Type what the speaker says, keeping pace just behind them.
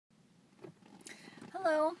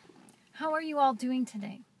Hello, how are you all doing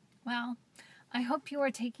today? Well, I hope you are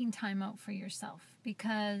taking time out for yourself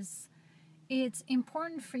because it's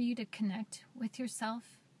important for you to connect with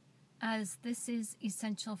yourself as this is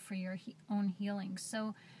essential for your own healing.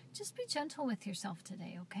 So just be gentle with yourself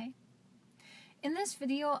today, okay? In this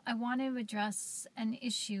video, I want to address an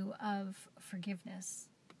issue of forgiveness.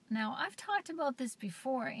 Now, I've talked about this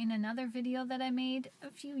before in another video that I made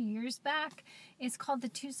a few years back. It's called The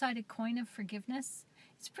Two-Sided Coin of Forgiveness.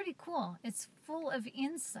 It's pretty cool. It's full of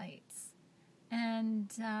insights.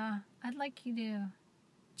 And I'd like you to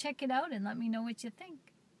check it out and let me know what you think.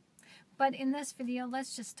 But in this video,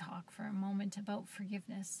 let's just talk for a moment about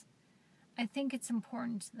forgiveness. I think it's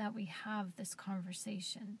important that we have this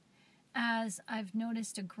conversation, as I've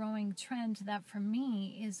noticed a growing trend that for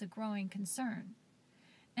me is a growing concern.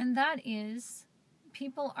 And that is,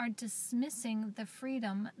 people are dismissing the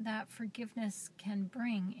freedom that forgiveness can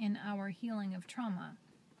bring in our healing of trauma.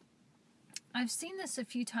 I've seen this a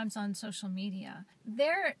few times on social media.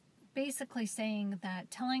 They're basically saying that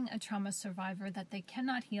telling a trauma survivor that they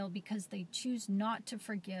cannot heal because they choose not to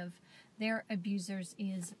forgive their abusers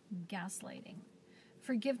is gaslighting.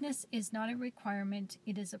 Forgiveness is not a requirement,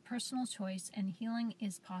 it is a personal choice, and healing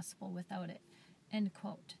is possible without it. End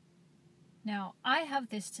quote. Now, I have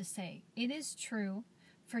this to say. It is true,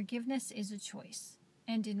 forgiveness is a choice.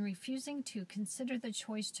 And in refusing to consider the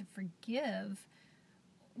choice to forgive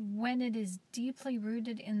when it is deeply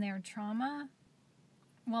rooted in their trauma,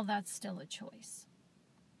 well, that's still a choice.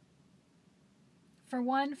 For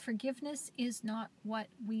one, forgiveness is not what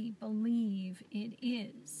we believe it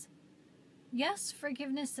is. Yes,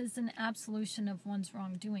 forgiveness is an absolution of one's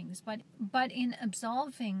wrongdoings, but in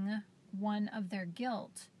absolving one of their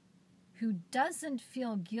guilt, who doesn't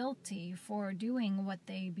feel guilty for doing what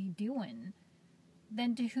they be doing,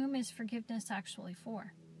 then to whom is forgiveness actually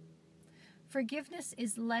for? Forgiveness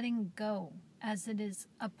is letting go, as it is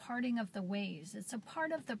a parting of the ways. It's a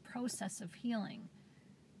part of the process of healing.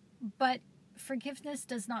 But forgiveness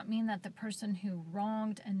does not mean that the person who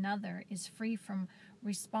wronged another is free from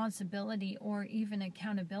responsibility or even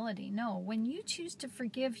accountability. No, when you choose to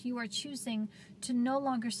forgive, you are choosing to no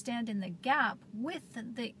longer stand in the gap with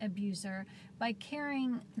the abuser by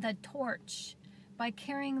carrying the torch, by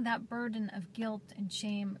carrying that burden of guilt and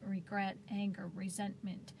shame, regret, anger,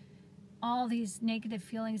 resentment, all these negative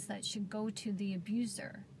feelings that should go to the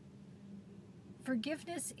abuser.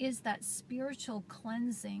 Forgiveness is that spiritual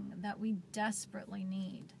cleansing that we desperately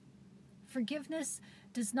need. Forgiveness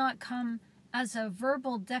does not come as a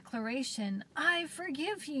verbal declaration, I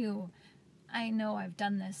forgive you. I know I've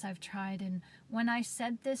done this, I've tried, and when I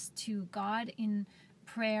said this to God in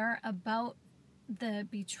prayer about the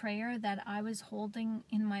betrayer that I was holding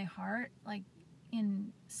in my heart, like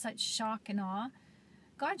in such shock and awe,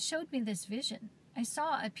 God showed me this vision. I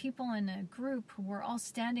saw a people in a group who were all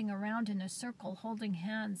standing around in a circle holding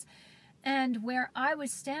hands, and where I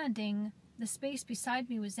was standing, the space beside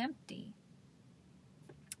me was empty.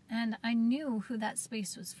 And I knew who that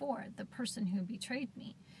space was for, the person who betrayed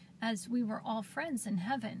me, as we were all friends in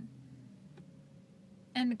heaven.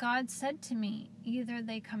 And God said to me, either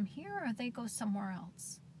they come here or they go somewhere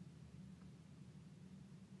else.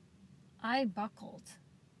 I buckled.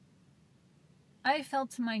 I fell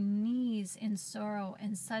to my knees in sorrow,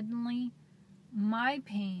 and suddenly my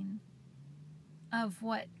pain of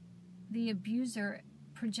what the abuser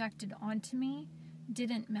projected onto me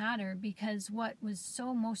didn't matter, because what was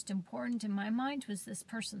so most important in my mind was this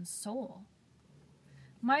person's soul.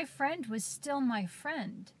 My friend was still my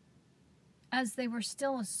friend, as they were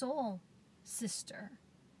still a soul sister.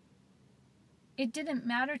 It didn't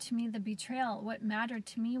matter to me the betrayal. What mattered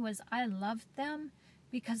to me was I loved them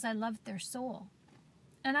because I loved their soul.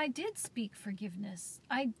 And I did speak forgiveness.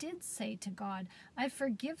 I did say to God, I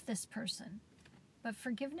forgive this person. But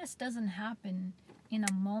forgiveness doesn't happen in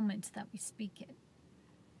a moment that we speak it.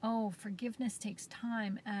 Oh, forgiveness takes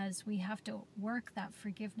time, as we have to work that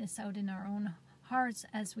forgiveness out in our own hearts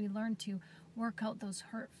as we learn to work out those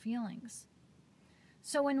hurt feelings.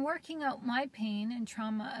 So in working out my pain and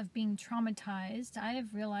trauma of being traumatized, I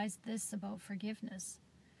have realized this about forgiveness.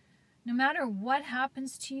 No matter what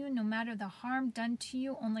happens to you, no matter the harm done to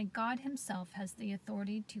you, only God Himself has the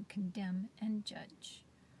authority to condemn and judge.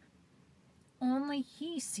 Only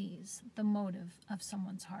He sees the motive of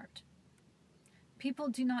someone's heart. People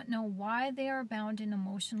do not know why they are bound in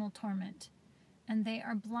emotional torment, and they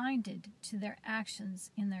are blinded to their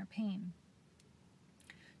actions in their pain.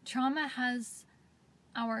 Trauma has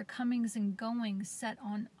our comings and goings set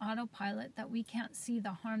on autopilot, that we can't see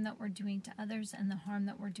the harm that we're doing to others and the harm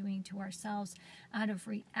that we're doing to ourselves out of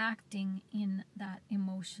reacting in that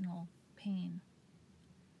emotional pain.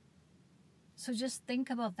 So just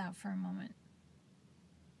think about that for a moment.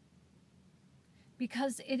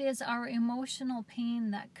 Because it is our emotional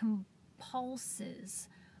pain that compulses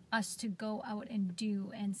us to go out and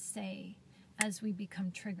do and say as we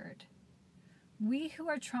become triggered. We who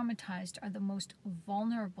are traumatized are the most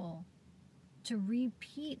vulnerable to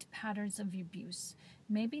repeat patterns of abuse.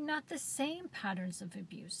 Maybe not the same patterns of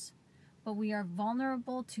abuse, but we are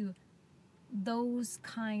vulnerable to those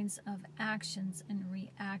kinds of actions and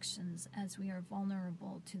reactions as we are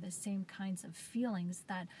vulnerable to the same kinds of feelings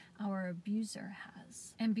that our abuser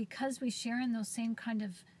has. And because we share in those same kind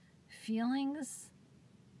of feelings,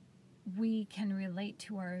 we can relate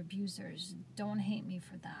to our abusers. Don't hate me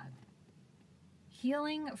for that.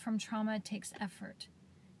 Healing from trauma takes effort.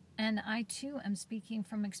 And I too am speaking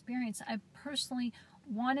from experience. I personally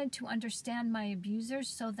wanted to understand my abusers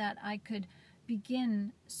so that I could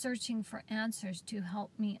begin searching for answers to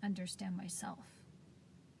help me understand myself.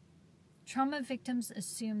 Trauma victims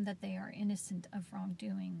assume that they are innocent of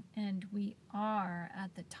wrongdoing, and we are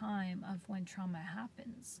at the time of when trauma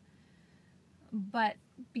happens. But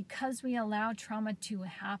because we allow trauma to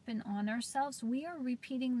happen on ourselves, we are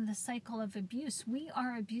repeating the cycle of abuse. We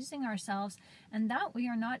are abusing ourselves, and that we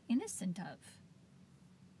are not innocent of.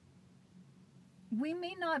 We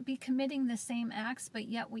may not be committing the same acts, but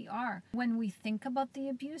yet we are. When we think about the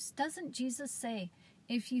abuse, doesn't Jesus say,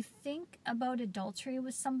 if you think about adultery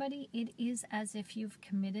with somebody, it is as if you've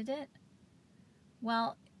committed it?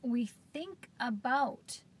 Well, we think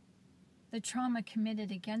about the trauma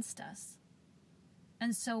committed against us.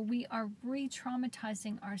 And so we are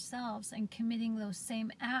re-traumatizing ourselves and committing those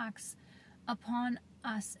same acts upon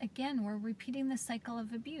us again. We're repeating the cycle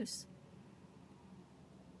of abuse.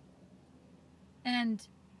 And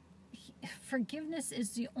forgiveness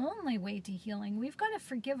is the only way to healing. We've got to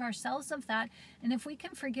forgive ourselves of that. And if we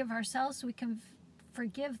can forgive ourselves, we can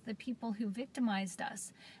forgive the people who victimized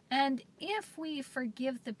us. And if we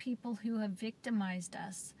forgive the people who have victimized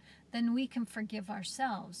us, then we can forgive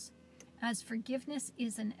ourselves, as forgiveness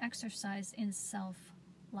is an exercise in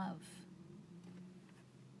self-love.